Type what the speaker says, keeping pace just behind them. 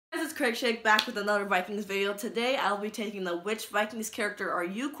Craig Shake back with another Vikings video. Today I'll be taking the Which Vikings Character Are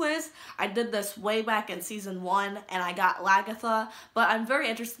You quiz. I did this way back in Season 1 and I got Lagatha, but I'm very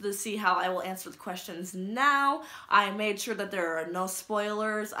interested to see how I will answer the questions now. I made sure that there are no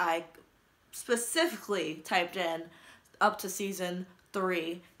spoilers. I specifically typed in up to Season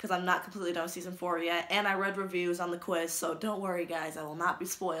 3 because I'm not completely done with Season 4 yet, and I read reviews on the quiz, so don't worry guys, I will not be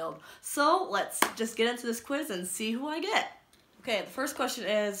spoiled. So let's just get into this quiz and see who I get. Okay, the first question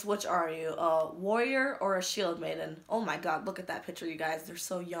is, which are you, a warrior or a shield maiden? Oh my god, look at that picture, you guys. They're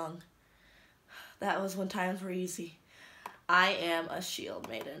so young. That was when times were easy. I am a shield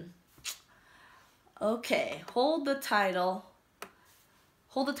maiden. Okay, hold the title.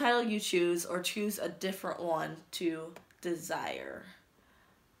 Hold the title you choose, or choose a different one to desire.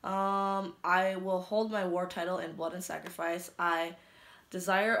 I will hold my war title in Blood and Sacrifice. I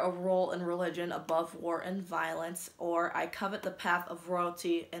desire a role in religion above war and violence, or I covet the path of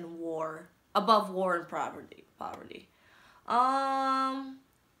royalty and war, above war and poverty.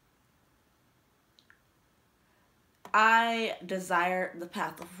 I desire the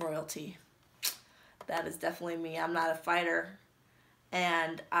path of royalty. That is definitely me. I'm not a fighter,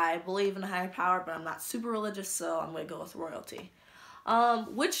 and I believe in a higher power, but I'm not super religious, so I'm going to go with royalty.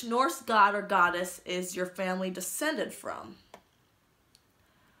 Which Norse god or goddess is your family descended from?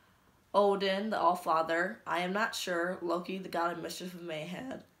 Odin, the Allfather. I am not sure. Loki, the god of mischief and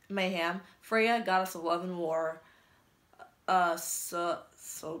mayhem. Freya, goddess of love and war. So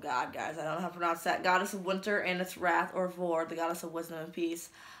God, guys, I don't know how to pronounce that. Goddess of winter and its wrath, or Vor, the goddess of wisdom and peace.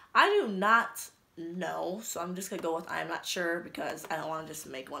 I do not know, so I'm just gonna go with I am not sure because I don't want to just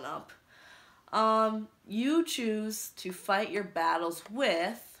make one up. You choose to fight your battles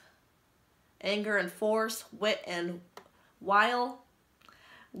with anger and force, wit and wile,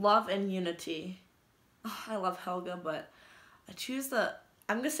 love and unity. Oh, I love Helga, but I choose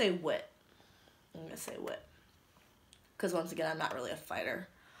I'm going to say wit. Because once again, I'm not really a fighter.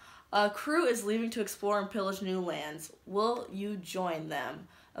 A crew is leaving to explore and pillage new lands. Will you join them?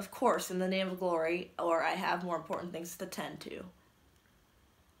 Of course, in the name of glory, or I have more important things to tend to.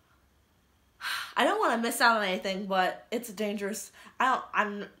 I don't want to miss out on anything, but it's dangerous.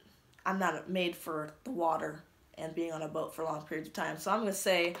 I'm not made for the water and being on a boat for long periods of time. So I'm going to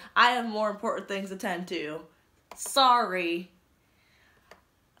say I have more important things to tend to. Sorry.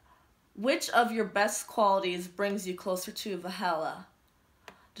 Which of your best qualities brings you closer to Valhalla?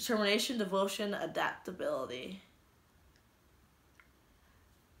 Determination, devotion, adaptability.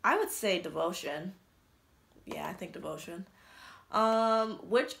 I would say devotion. Yeah, I think devotion.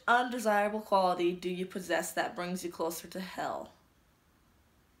 Which undesirable quality do you possess that brings you closer to hell?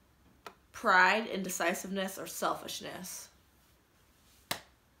 Pride, indecisiveness, or selfishness?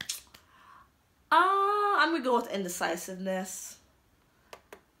 I'm gonna go with indecisiveness,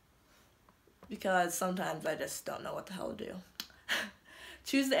 because sometimes I just don't know what the hell to do.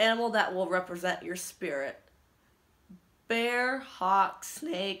 Choose the animal that will represent your spirit. Bear, hawk,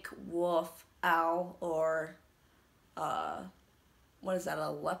 snake, wolf, owl, or what is that,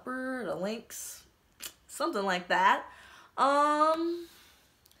 a leopard, a lynx? Something like that.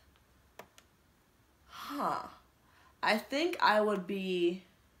 I think I'd be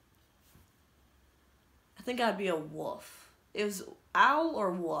a wolf. It was owl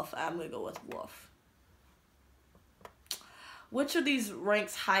or wolf. I'm gonna go with wolf. Which of these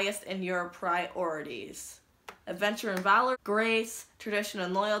ranks highest in your priorities? Adventure and valor, grace, tradition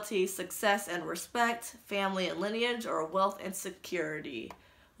and loyalty, success and respect, family and lineage, or wealth and security?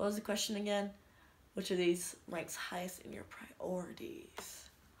 What was the question again? Which of these ranks highest in your priorities?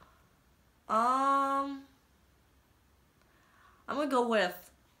 I'm gonna go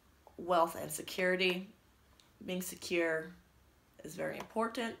with wealth and security. Being secure is very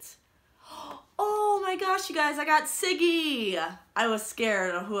important. Oh my gosh, you guys, I got Siggy. I was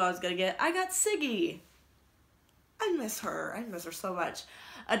scared of who I was gonna get. I got Siggy. I miss her. I miss her so much.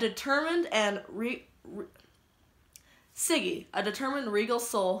 A determined and Siggy, a determined regal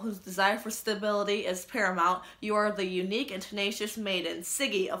soul whose desire for stability is paramount. You are the unique and tenacious maiden.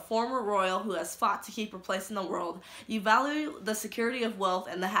 Siggy, a former royal who has fought to keep her place in the world. You value the security of wealth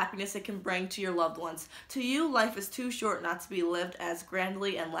and the happiness it can bring to your loved ones. To you, life is too short not to be lived as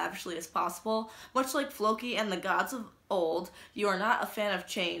grandly and lavishly as possible. Much like Floki and the gods of old, you are not a fan of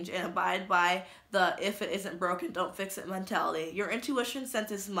change and abide by the if it isn't broken, don't fix it mentality. Your intuition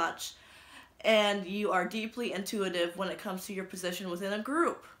senses much, and you are deeply intuitive when it comes to your position within a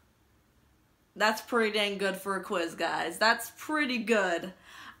group. That's pretty dang good for a quiz, guys. That's pretty good.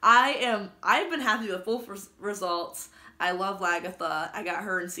 I've been happy with both results. I love Lagatha. I got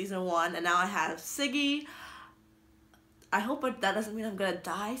her in Season 1, and now I have Siggy. I hope that doesn't mean I'm gonna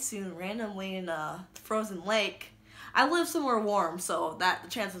die soon randomly in a frozen lake. I live somewhere warm, so the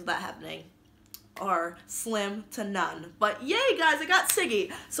chances of that happening are slim to none. But yay, guys, I got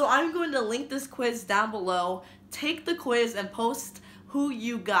Siggy. So I'm going to link this quiz down below. Take the quiz and post who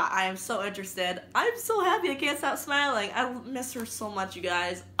you got. I am so interested. I'm so happy. I can't stop smiling. I miss her so much, you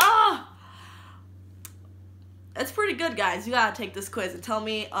guys. It's pretty good, guys. You gotta take this quiz and tell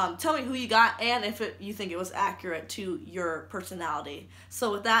me who you got and if you think it was accurate to your personality.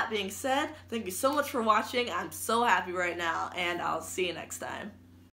 So with that being said, thank you so much for watching. I'm so happy right now, and I'll see you next time.